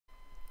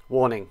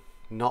Warning,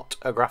 not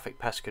a graphic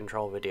pest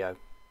control video.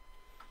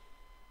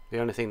 The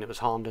only thing that was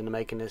harmed in the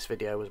making this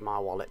video was my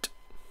wallet.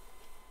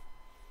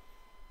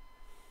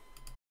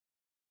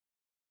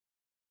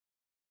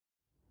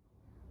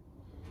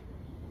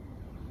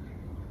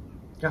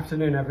 Good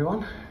afternoon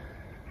everyone.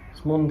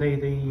 It's Monday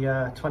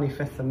the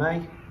 25th of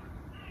May,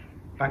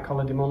 Bank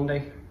Holiday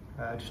Monday,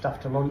 just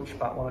after lunch,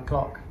 about 1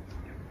 o'clock.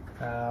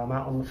 I'm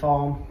out on the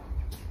farm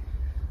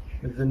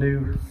with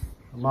the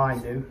my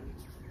new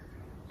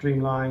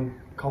Dreamline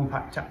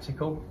Compact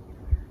Tactical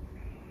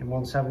in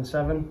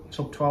 177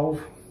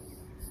 Sub12.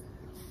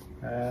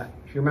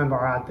 If you remember,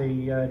 I had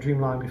the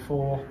Dreamline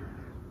before.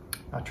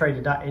 I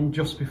traded that in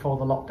just before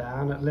the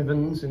lockdown at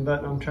Livens in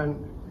Burton-on-Trent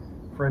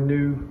for a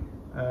new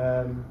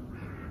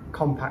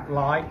compact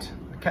light.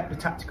 I kept the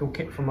tactical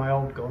kit from my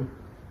old gun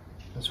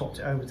and swapped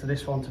it over to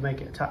this one to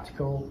make it a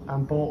tactical,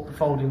 and bought the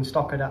folding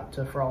stock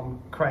adapter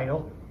from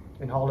Crail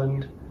in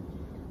Holland,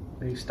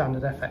 the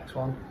standard FX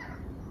one.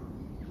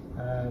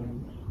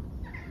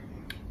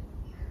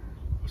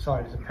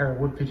 Sorry, there's a pair of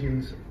wood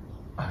pigeons.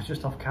 I was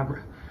just off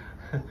camera.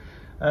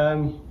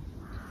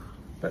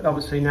 But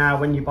obviously now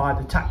when you buy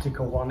the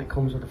tactical one, it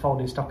comes with a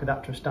folding stock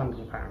adapter as standard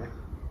apparently.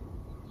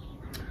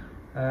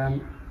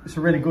 It's a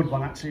really good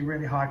one actually,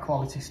 really high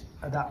quality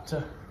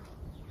adapter.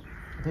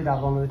 I did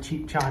have one of the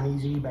cheap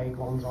Chinese eBay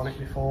ones on it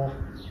before.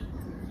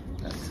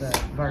 That's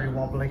very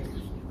wobbly.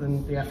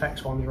 Then the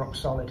FX one's rock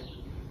solid.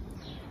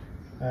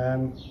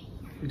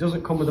 It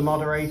doesn't come with a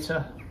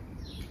moderator.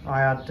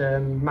 I had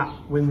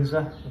Matt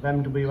Windsor of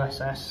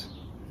MWSS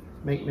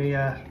make me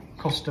a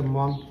custom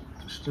one,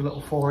 just a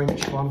little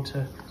 4-inch one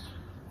to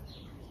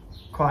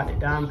quieten it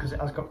down because it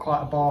has got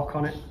quite a bark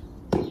on it.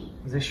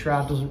 This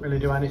shroud doesn't really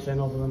do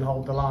anything other than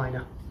hold the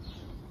liner.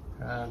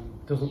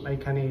 Doesn't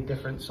make any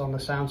difference on the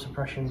sound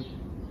suppression.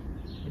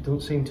 It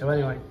doesn't seem to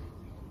anyway.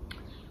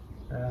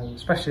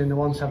 Especially in the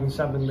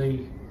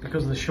 177,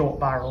 because of the short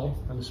barrel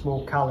and the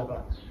small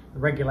caliber, the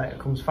regulator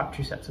comes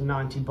factory set to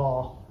 90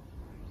 bar,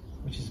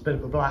 which is a bit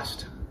of a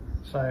blast.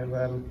 So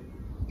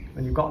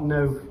when you've got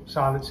no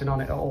silencing on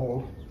it at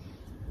all,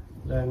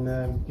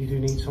 then you do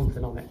need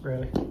something on it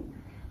really.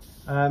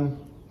 I'm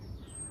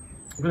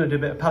going to do a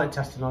bit of pellet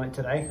testing on it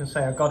today. I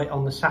say I got it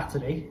on the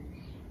Saturday,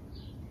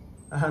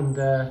 and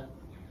the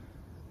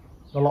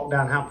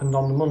lockdown happened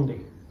on the Monday,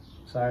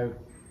 so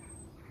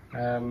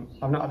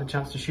I've not had a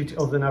chance to shoot it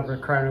other than over a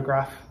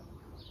chronograph,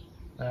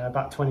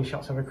 about 20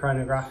 shots over a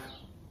chronograph.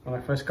 When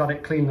I first got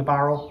it, cleaned the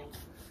barrel,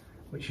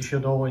 which you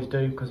should always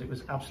do because it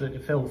was absolutely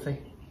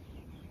filthy,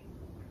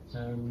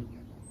 and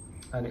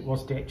it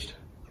was ditched,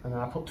 and then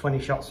I put 20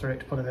 shots through it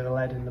to put a bit of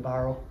lead in the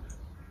barrel.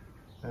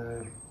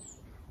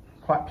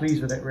 Quite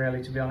pleased with it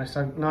really, to be honest.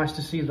 So nice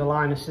to see the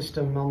liner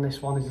system on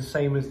this one is the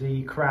same as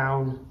the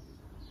Crown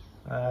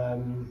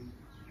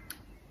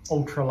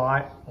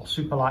ultralight or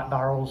superlight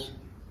barrels,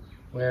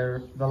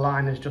 where the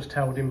liner's just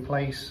held in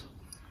place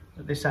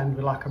at this end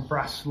with like a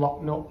brass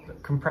lock nut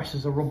that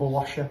compresses a rubber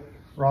washer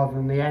rather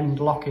than the end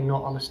locking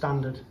nut on a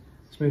standard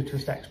smooth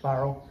twist X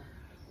barrel,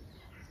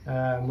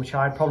 which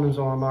I had problems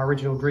on my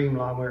original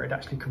Dreamline where it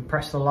actually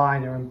compressed the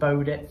liner and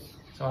bowed it,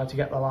 so I had to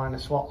get the liner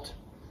swapped.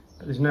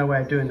 But there's no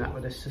way of doing that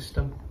with this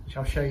system, which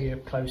I'll show you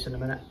up close in a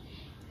minute.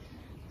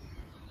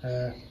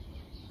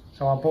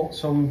 So I've got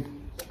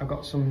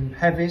some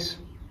heavies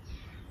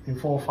in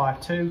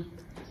 4.52,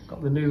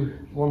 got the new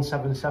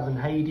 177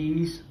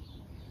 Hades,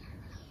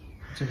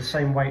 which are the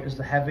same weight as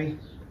the heavy.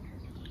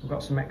 I've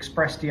got some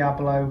Express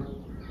Diablo,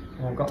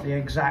 and I've got the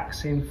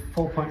exacts in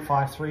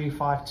 4.53,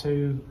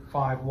 5.2,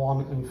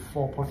 5.1 and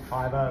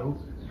 4.50.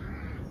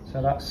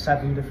 So that's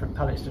 7 different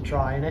pellets to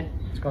try in it.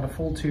 It's got a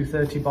full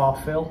 230 bar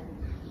fill.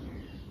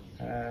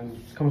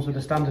 Comes with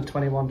a standard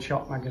 21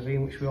 shot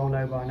magazine, which we all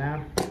know by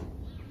now.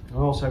 I'm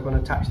also going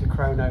to attach the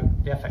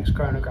FX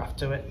chronograph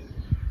to it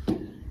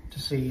to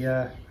see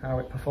how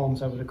it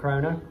performs over the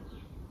chrono.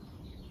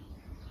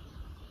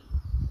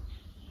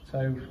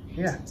 So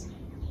yeah,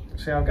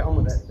 see how I get on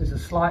with it. There's a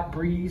slight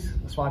breeze,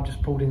 that's why I've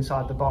just pulled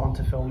inside the barn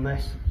to film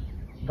this.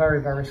 Very,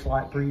 very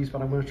slight breeze,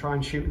 but I'm going to try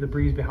and shoot with the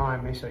breeze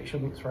behind me so it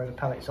shouldn't throw the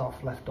pellets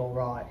off left or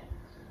right.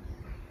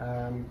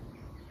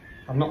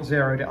 I've not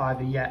zeroed it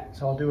either yet,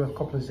 so I'll do a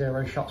couple of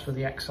zero shots with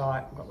the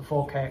X-Sight. I've got the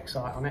 4K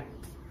X-Sight on it.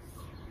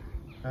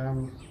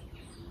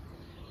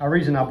 The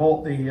reason I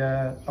bought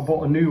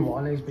a new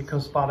one is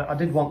because I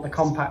did want the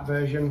compact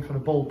version for the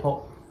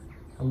bullpup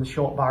and the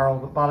short barrel,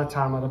 but by the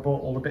time I'd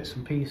bought all the bits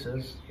and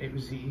pieces, it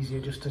was easier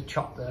just to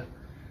chop the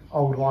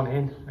old one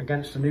in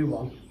against the new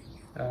one.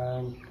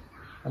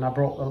 And I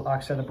brought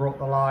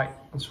the light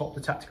and swapped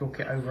the tactical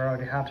kit over I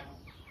already had,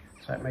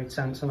 so it made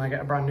sense, and I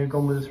get a brand new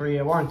gun with a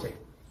 3-year warranty.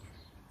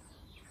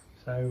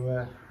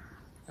 So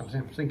I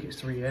think it's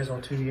 3 years or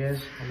 2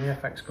 years on the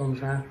FX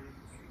guns now.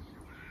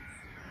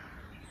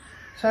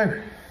 So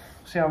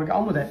see how we get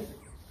on with it.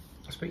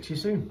 I'll speak to you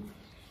soon.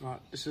 Right,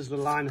 this is the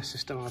liner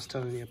system I was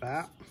telling you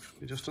about.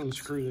 You just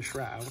unscrew the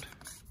shroud.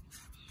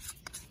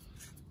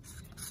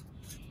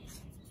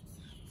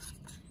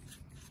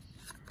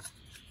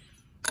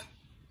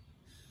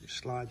 It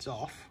slides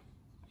off.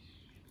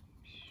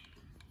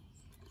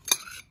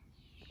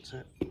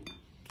 That's it.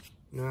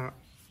 Now,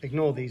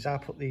 ignore these. I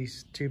put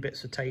these 2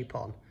 bits of tape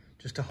on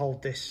just to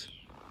hold this.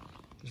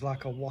 It's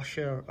like a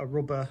washer, a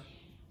rubber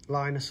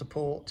liner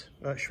support,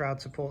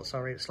 shroud support,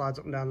 sorry. It slides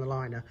up and down the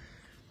liner.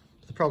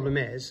 The problem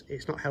is,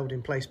 it's not held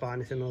in place by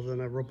anything other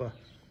than a rubber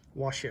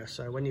washer.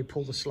 So when you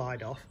pull the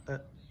shroud off,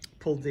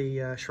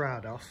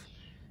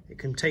 it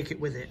can take it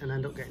with it and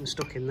end up getting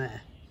stuck in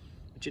there,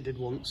 which it did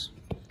once.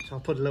 So I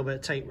put a little bit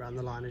of tape around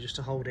the liner just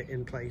to hold it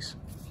in place.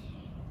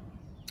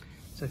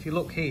 So if you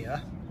look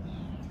here,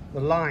 the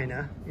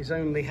liner is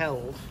only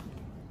held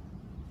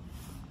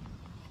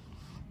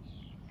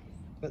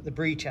at the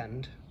breech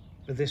end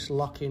with this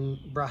locking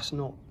brass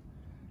nut.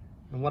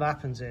 And what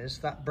happens is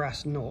that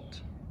brass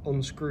nut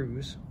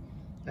unscrews,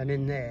 and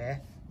in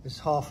there's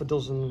half a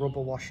dozen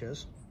rubber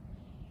washers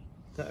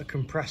that are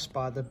compressed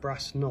by the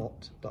brass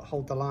nut that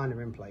hold the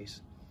liner in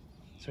place.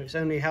 So it's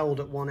only held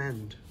at one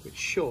end, which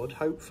should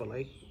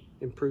hopefully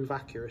improve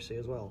accuracy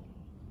as well,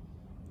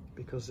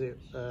 because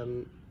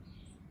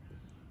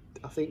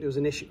I think there was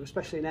an issue,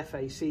 especially in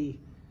FAC,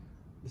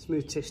 the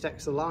smooth test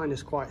X, the line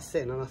is quite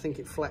thin, and I think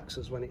it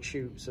flexes when it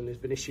shoots, and there's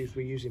been issues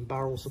with using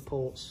barrel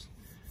supports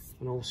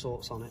and all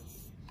sorts on it,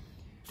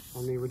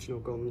 on the original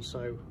guns.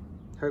 So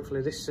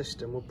hopefully this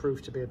system will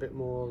prove to be a bit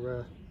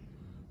more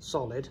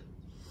solid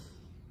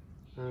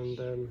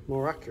and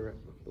more accurate,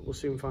 but we'll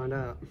soon find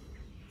out.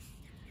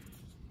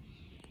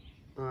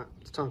 Alright,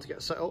 it's time to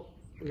get set up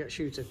and get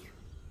shooting.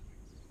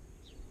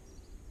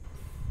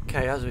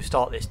 Okay, as we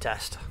start this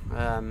test,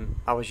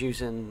 I was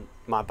using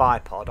my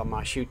bipod on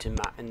my shooting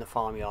mat in the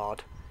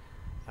farmyard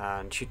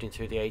and shooting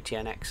through the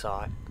ATN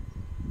X-Sight.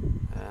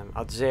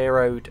 I'd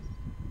zeroed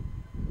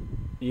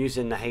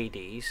using the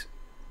Hades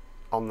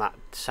on that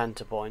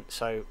centre point,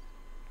 so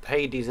the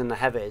Hades and the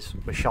heavies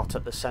were shot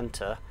at the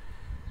centre,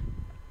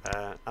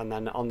 and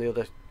then on the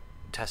other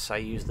tests I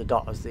used the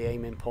dot as the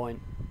aiming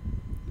point.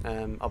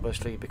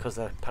 Obviously because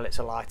the pellets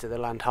are lighter they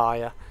land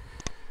higher,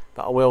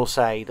 but I will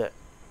say that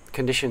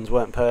conditions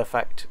weren't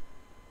perfect.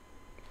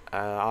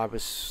 I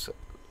was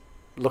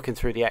looking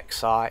through the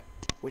X-Sight,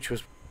 which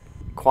was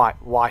quite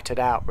whited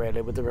out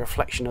really with the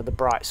reflection of the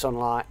bright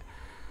sunlight,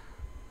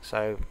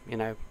 so you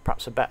know,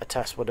 perhaps a better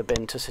test would have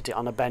been to sit it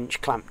on a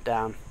bench clamped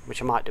down,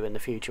 which I might do in the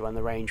future when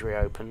the range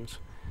reopens.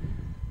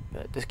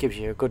 But this gives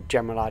you a good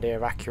general idea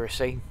of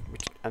accuracy,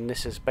 and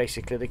this is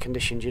basically the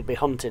conditions you'd be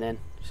hunting in,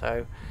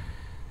 so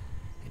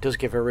it does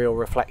give a real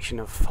reflection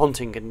of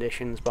hunting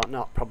conditions, but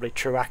not probably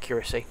true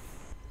accuracy.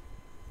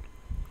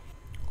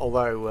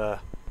 Although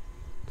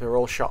they're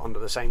all shot under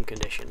the same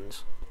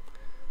conditions,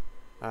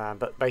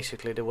 but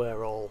basically they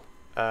were all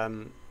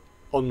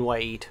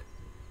unweighed,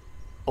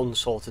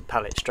 unsalted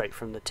pellets straight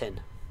from the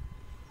tin,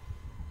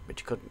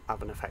 which could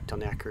have an effect on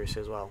the accuracy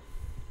as well.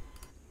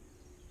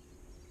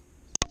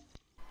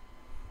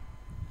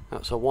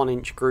 That's a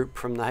 1-inch group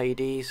from the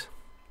Hades,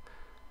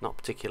 not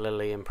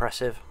particularly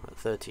impressive at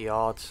 30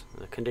 yards.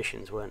 The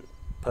conditions weren't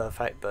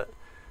perfect, but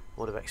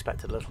would have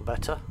expected a little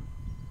better.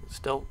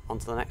 Still, on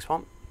to the next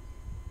one.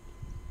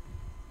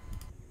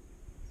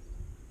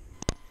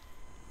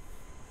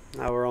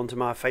 Now we're on to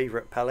my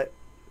favourite pellet,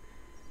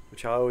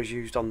 which I always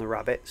used on the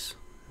rabbits,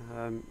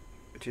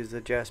 which is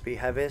the JSB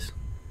Heavies.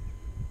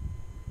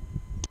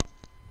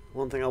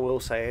 One thing I will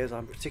say is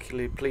I'm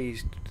particularly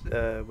pleased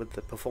with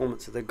the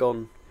performance of the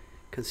gun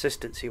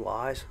consistency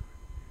wise.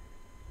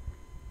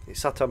 It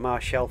sat on my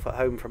shelf at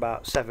home for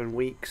about 7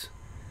 weeks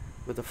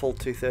with a full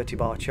 230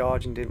 bar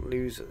charge and didn't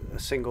lose a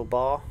single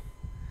bar,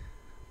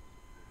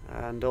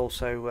 and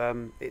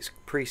also it's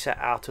preset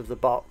out of the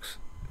box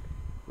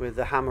with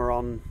the hammer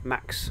on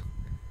max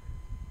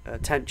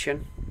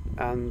tension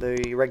and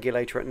the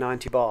regulator at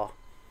 90 bar,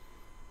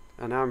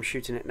 and how I'm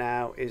shooting it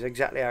now is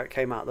exactly how it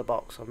came out of the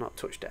box. I've not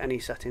touched any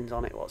settings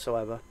on it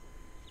whatsoever.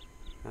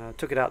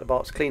 Took it out of the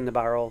box, cleaned the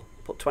barrel,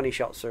 put 20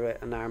 shots through it,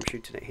 and now I'm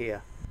shooting it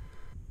here.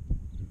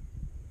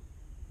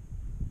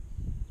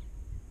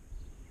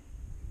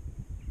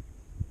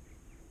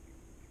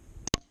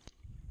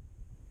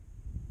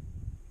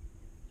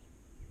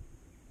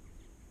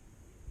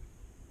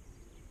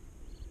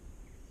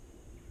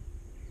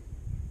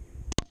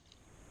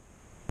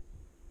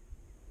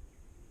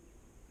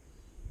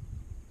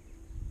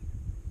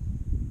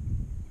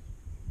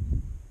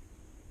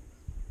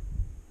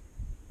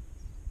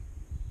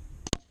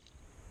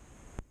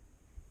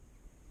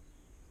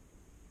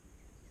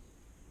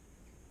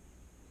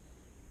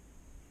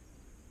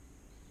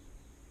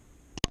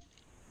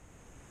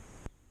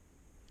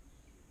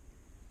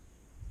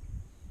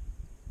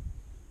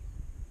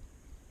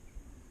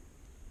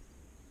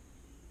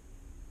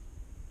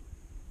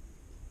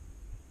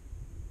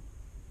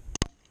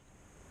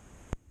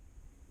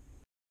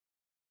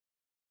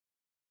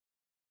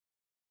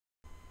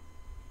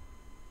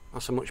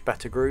 That's a much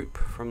better group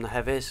from the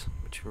heavies,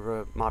 which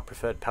were my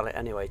preferred pellet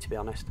anyway, to be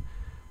honest.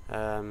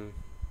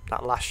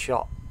 That last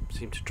shot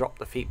seemed to drop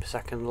the feet per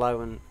second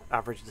low and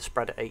average the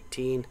spread at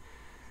 18,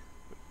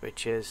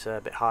 which is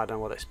a bit higher than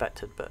what I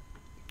expected, but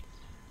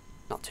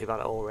not too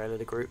bad at all really,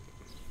 the group.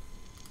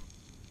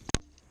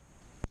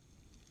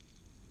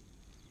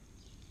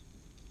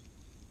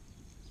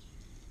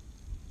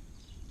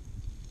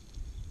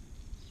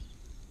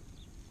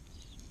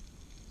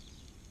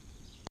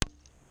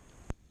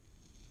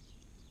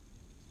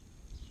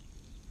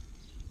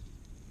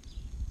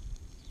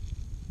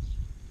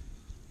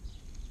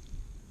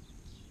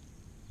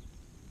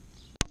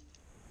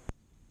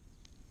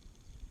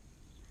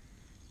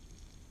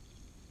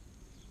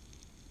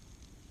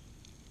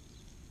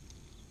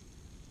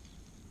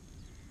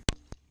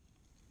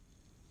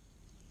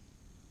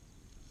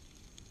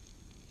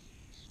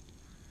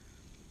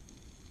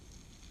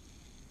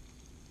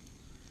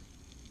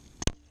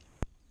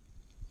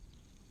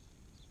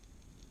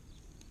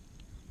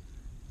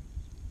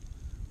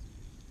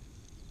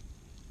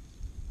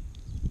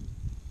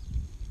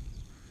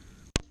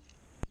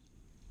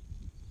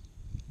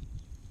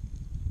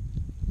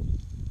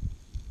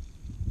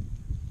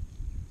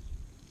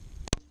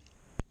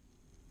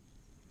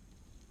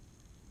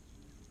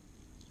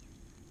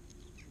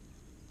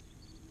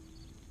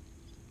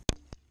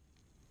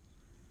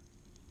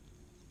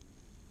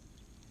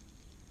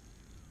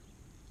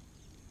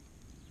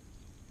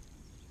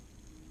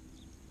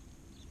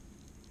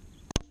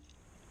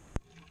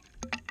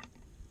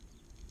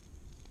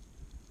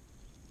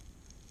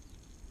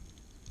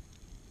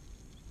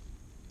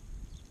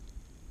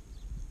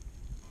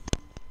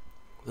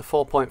 The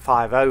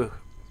 4.50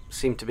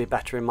 seemed to be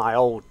better in my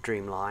old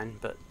Dreamline,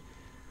 but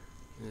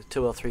there's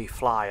 2 or 3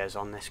 flyers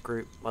on this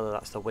group, whether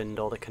that's the wind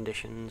or the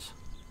conditions.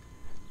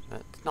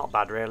 But not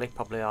bad really,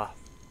 probably a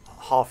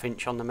 ½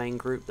 inch on the main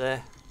group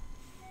there.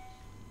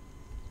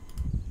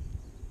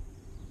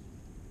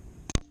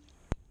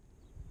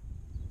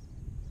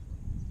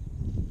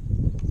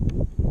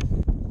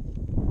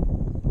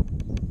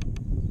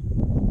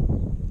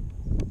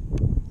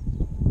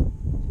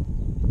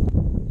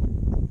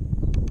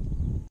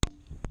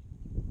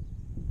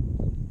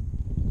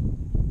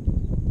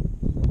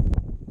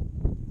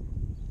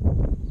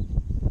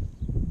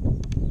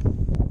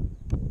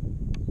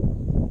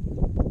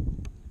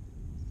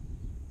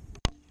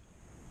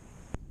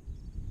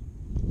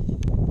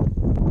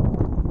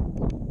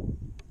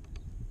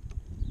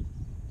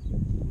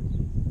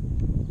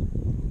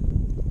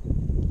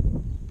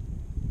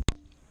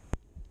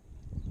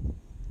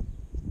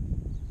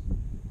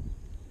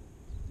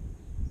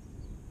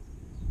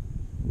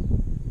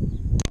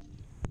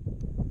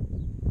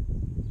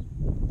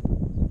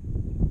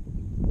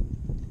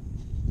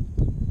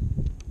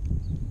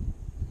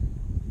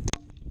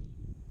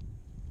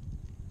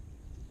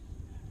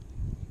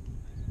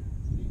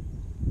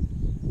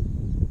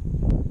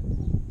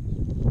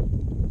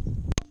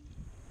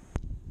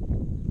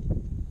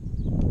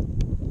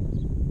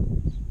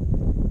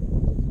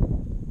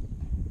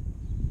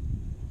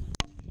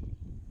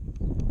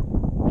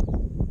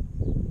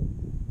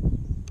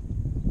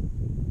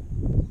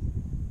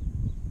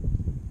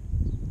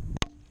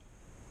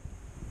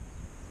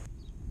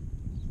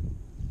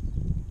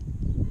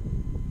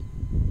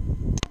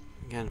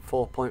 Again,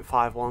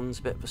 4.51's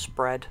a bit of a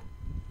spread.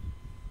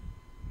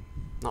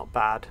 Not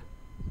bad,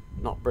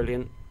 not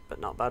brilliant, but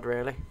not bad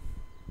really.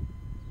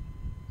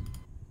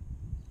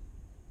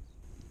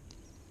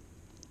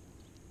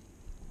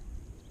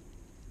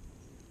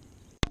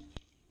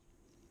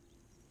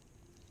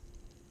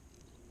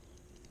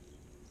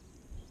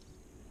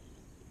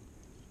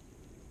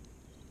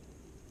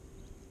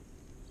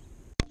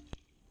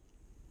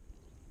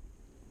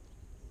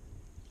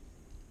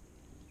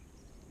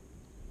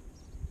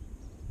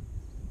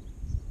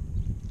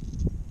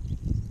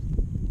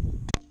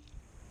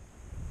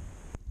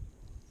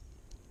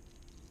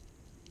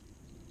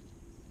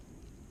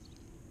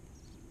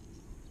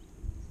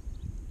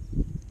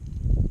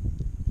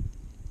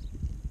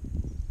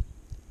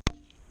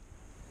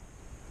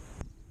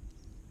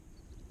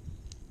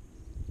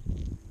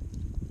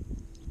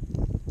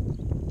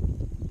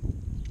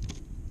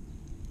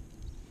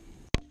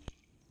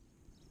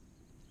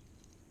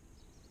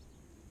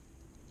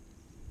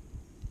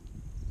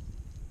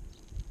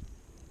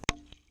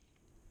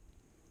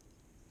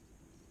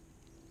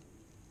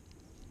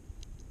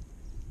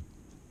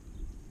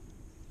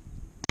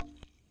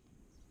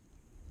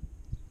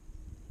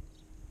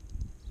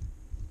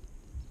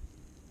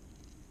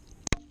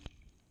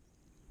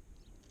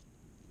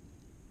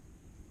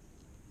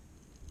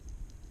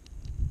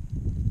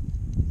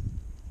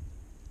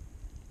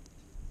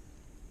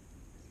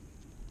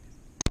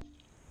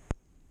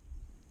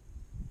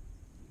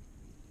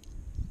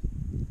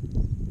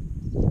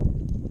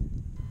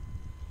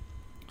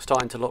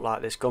 Starting to look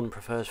like this gun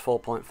prefers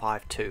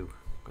 4.52,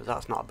 because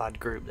that's not a bad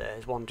group there.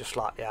 There's one just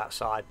slightly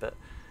outside, but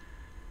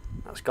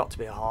that's got to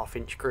be a ½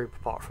 inch group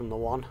apart from the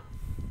one,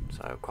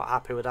 so quite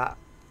happy with that.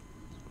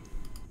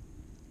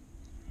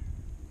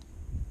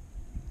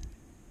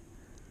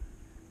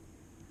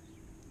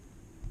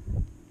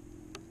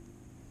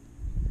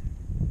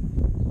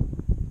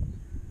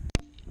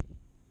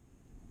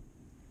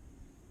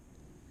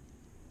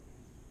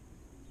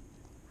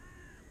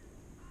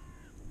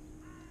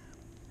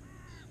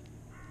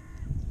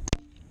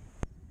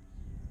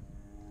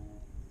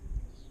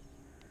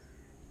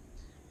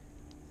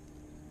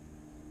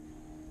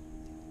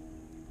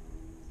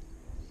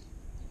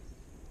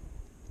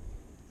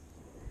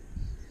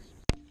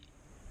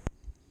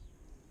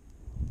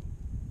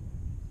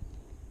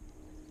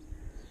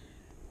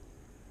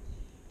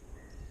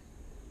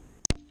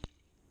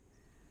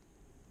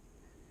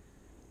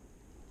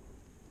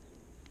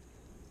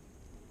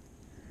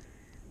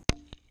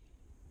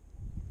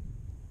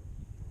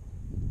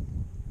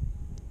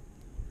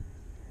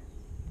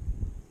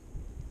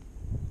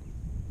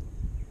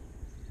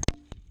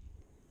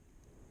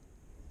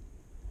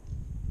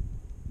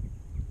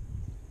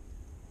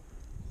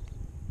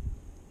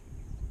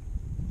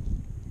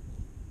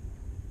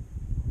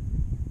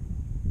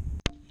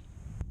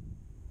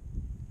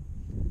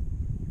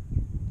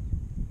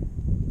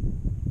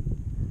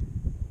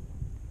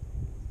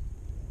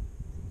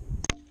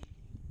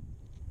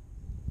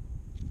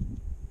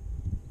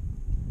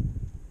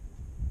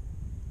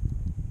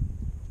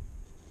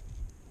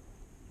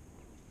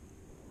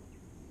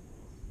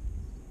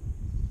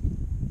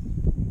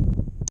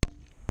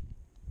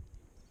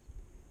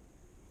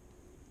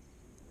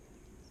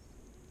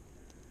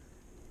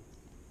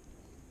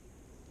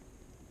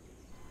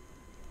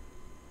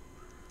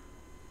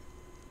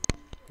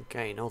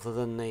 Again, other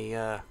than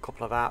the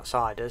couple of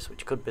outsiders,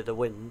 which could be the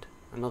wind,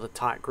 another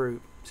tight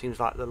group.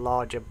 Seems like the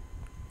larger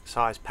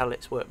size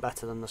pellets work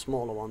better than the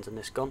smaller ones in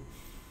this gun.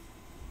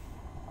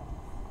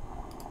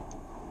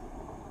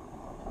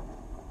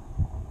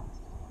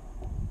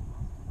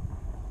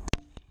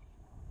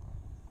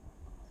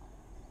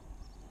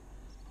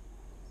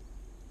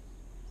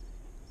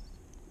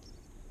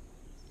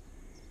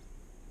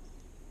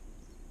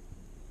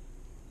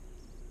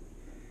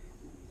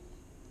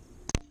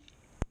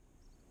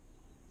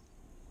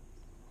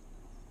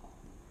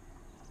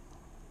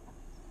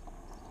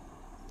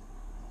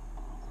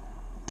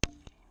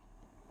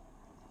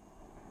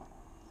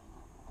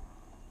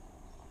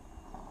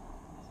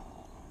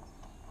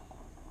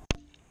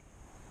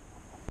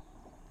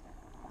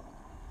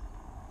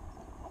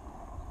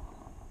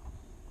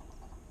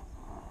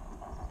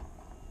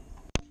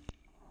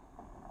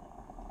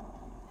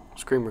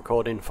 Screen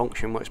recording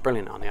function works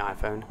brilliant on the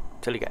iPhone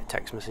until you get a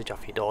text message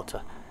off your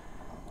daughter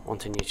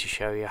wanting you to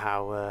show you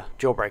how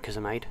jawbreakers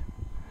are made,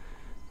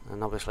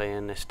 and obviously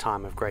in this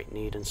time of great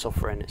need and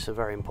suffering it's a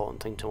very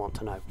important thing to want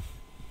to know.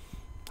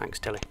 Thanks,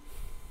 Tilly.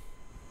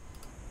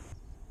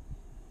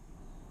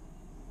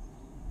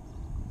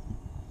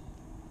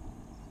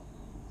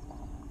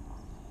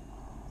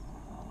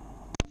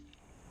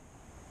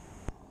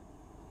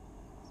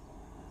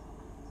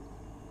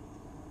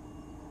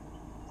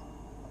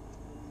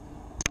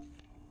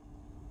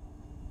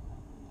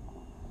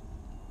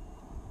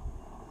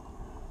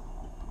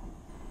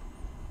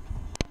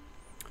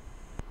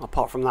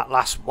 Apart from that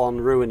last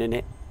one ruining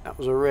it, that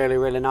was a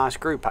really nice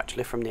group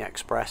actually from the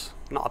Express.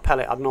 Not a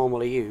pellet I'd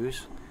normally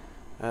use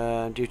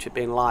due to it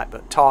being light,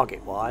 but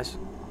target wise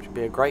should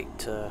be a great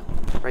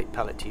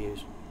pellet to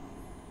use.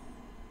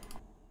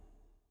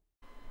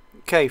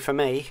 Okay, for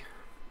me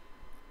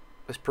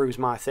this proves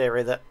my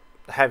theory that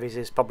the heavies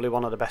is probably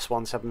one of the best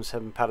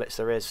 177 pellets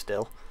there is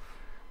still.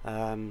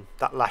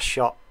 That last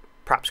shot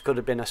perhaps could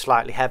have been a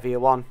slightly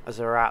heavier one as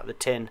they were out of the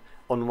tin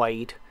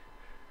unweighed.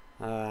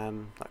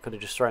 That could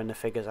have just thrown the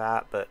figures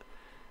out, but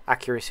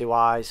accuracy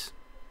wise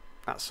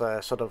that's a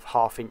sort of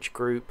half-inch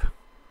group,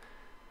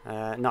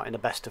 not in the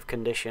best of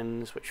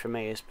conditions, which for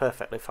me is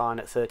perfectly fine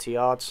at 30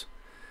 yards.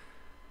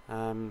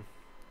 So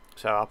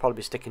I'll probably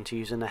be sticking to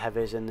using the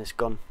heavies in this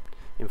gun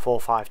in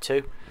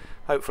 4.52.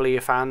 Hopefully you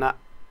found that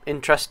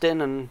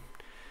interesting and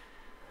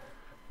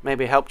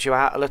maybe helped you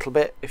out a little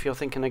bit if you're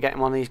thinking of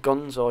getting one of these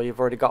guns, or you've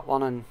already got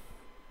one and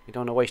you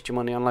don't want to waste your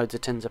money on loads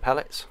of tins of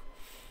pellets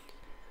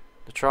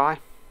to try.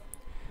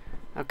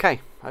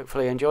 Okay,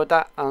 hopefully you enjoyed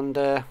that, and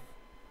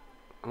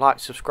like,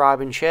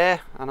 subscribe and share,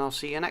 and I'll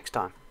see you next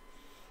time.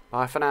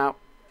 Bye for now.